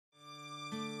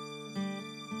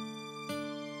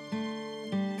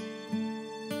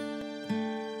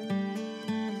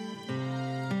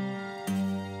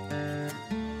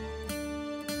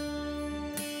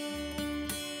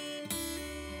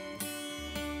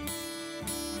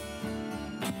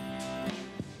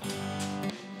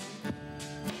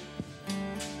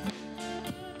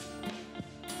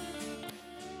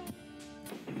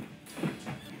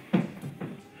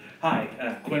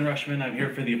Quinn Rushman, I'm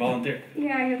here for the volunteer.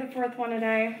 Yeah, you're the fourth one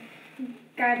today.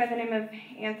 Guy by the name of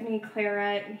Anthony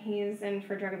Claret. He's in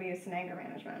for drug abuse and anger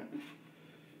management.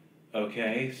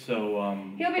 Okay,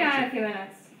 so, He'll be down in a few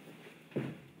minutes.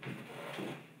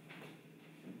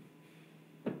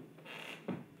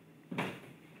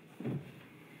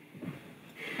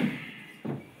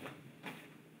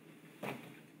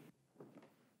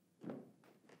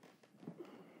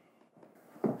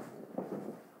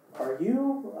 Are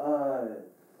you,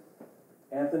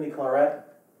 Anthony Claret?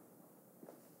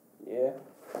 Yeah.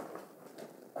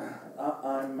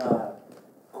 I'm,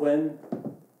 Quinn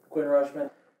Rushman.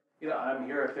 You know, I'm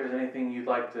here if there's anything you'd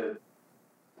like to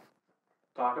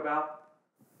talk about.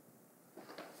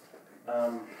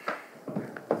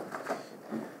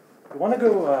 You want to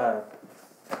go,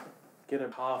 get a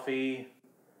coffee?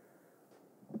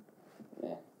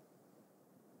 Yeah.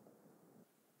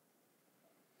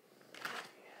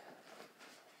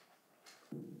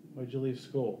 Why'd you leave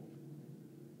school?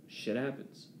 Shit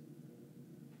happens.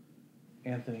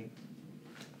 Anthony,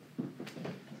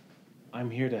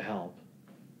 I'm here to help,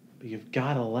 but you've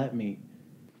got to let me.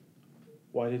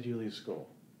 Why did you leave school?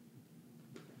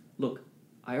 Look,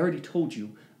 I already told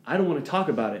you, I don't want to talk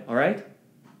about it, all right?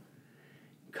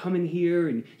 Come in here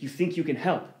and you think you can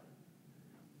help.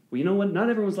 Well, you know what? Not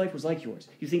everyone's life was like yours.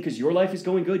 You think because your life is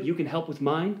going good, you can help with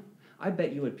mine? I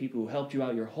bet you had people who helped you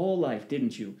out your whole life,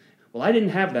 didn't you? Well, I didn't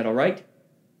have that, all right?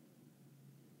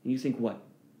 And you think what?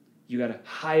 You got a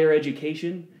higher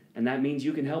education, and that means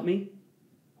you can help me?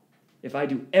 If I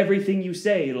do everything you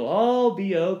say, it'll all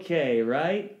be okay,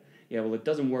 right? Yeah, well, it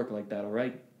doesn't work like that, all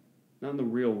right? Not in the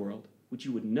real world, which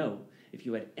you would know if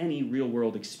you had any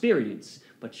real-world experience,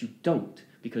 but you don't,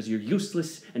 because you're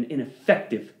useless and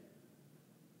ineffective.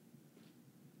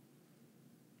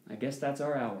 I guess that's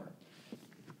our hour.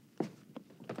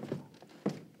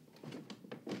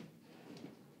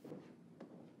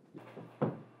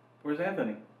 Where's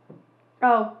Anthony?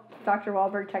 Oh, Dr.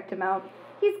 Wahlberg checked him out.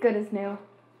 He's good as new.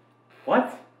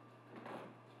 What?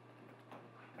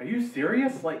 Are you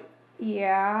serious? Like...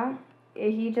 Yeah,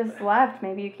 he just left.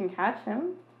 Maybe you can catch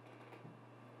him.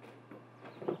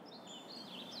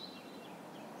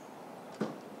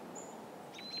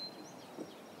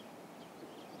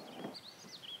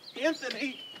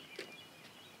 Anthony!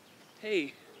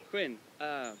 Hey, Quinn,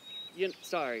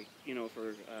 sorry,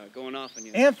 for going off on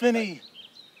you. Anthony!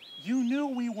 You knew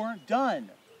we weren't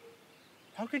done.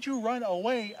 How could you run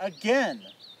away again?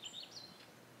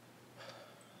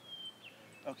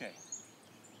 Okay,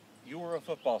 you were a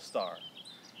football star.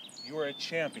 You were a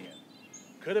champion.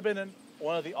 Could have been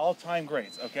one of the all-time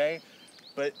greats, okay?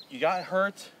 But you got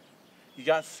hurt, you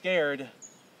got scared,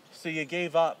 so you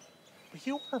gave up. But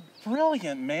you were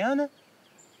brilliant, man.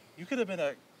 You could have been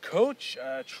a coach,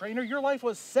 a trainer. Your life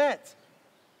was set.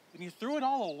 And you threw it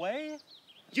all away?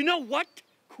 You know what,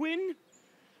 Quinn?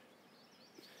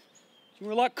 You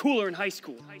were a lot cooler in high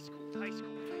school.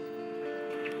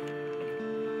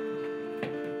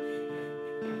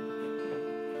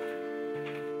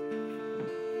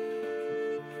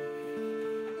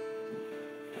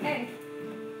 Hey,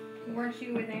 weren't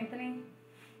you with Anthony?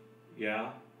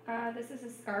 Yeah? This is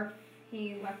his scarf.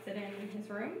 He left it in his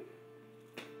room.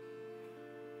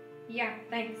 Yeah,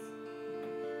 thanks.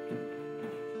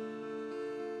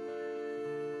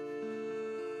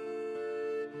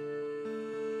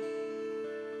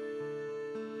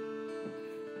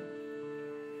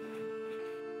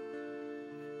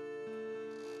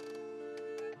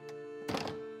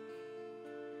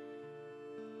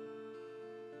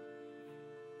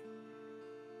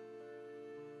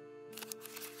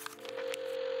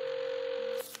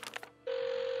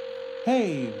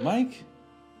 Hey, Mike.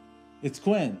 It's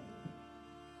Quinn.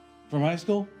 From high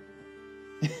school?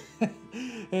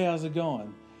 Hey, how's it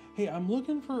going? Hey, I'm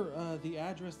looking for the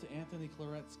address to Anthony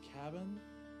Claret's cabin.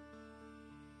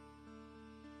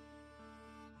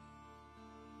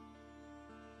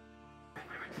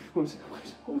 What was it?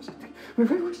 Where is it?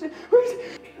 Where is it?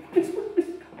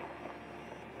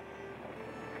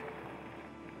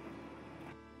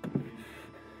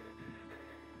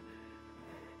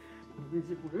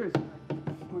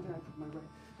 Where did I put my right?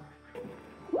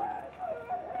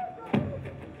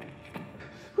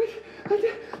 Wait,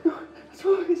 no, that's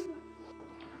wrong.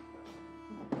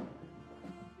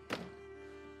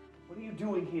 What are you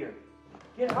doing here?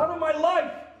 Get out of my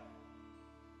life!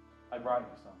 I brought you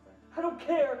something. I don't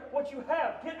care what you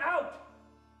have. Get out!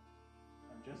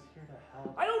 I'm just here to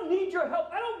help. I don't need your help.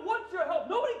 I don't want your help.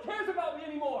 Nobody cares about me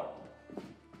anymore.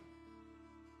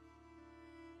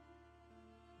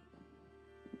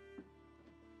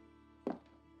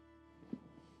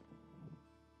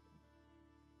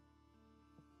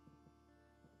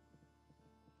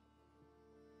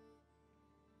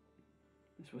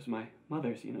 This was my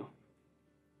mother's, you know.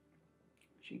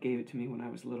 She gave it to me when I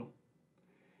was little.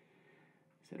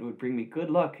 Said it would bring me good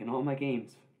luck in all my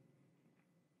games.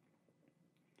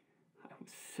 I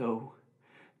was so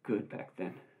good back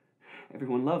then.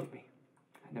 Everyone loved me.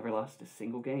 I never lost a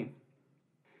single game.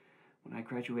 When I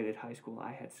graduated high school,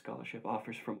 I had scholarship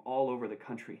offers from all over the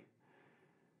country.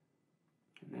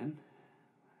 And then,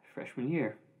 freshman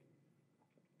year,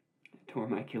 I tore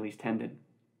my Achilles tendon.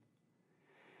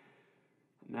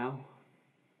 And now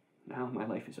my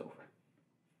life is over.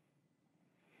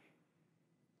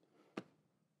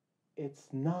 It's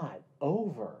not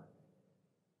over.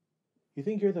 You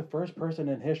think you're the first person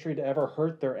in history to ever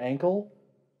hurt their ankle?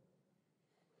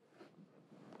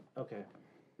 Okay.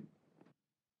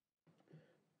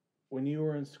 When you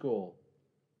were in school,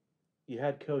 you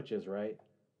had coaches, right?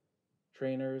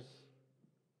 Trainers,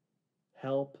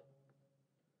 help.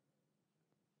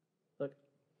 Look,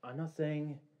 I'm not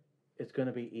saying it's going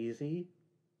to be easy,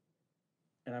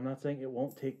 and I'm not saying it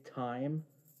won't take time,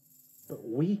 but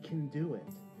we can do it.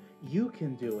 You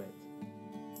can do it.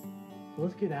 So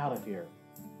let's get out of here.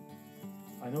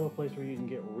 I know a place where you can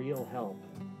get real help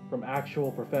from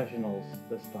actual professionals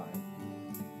this time.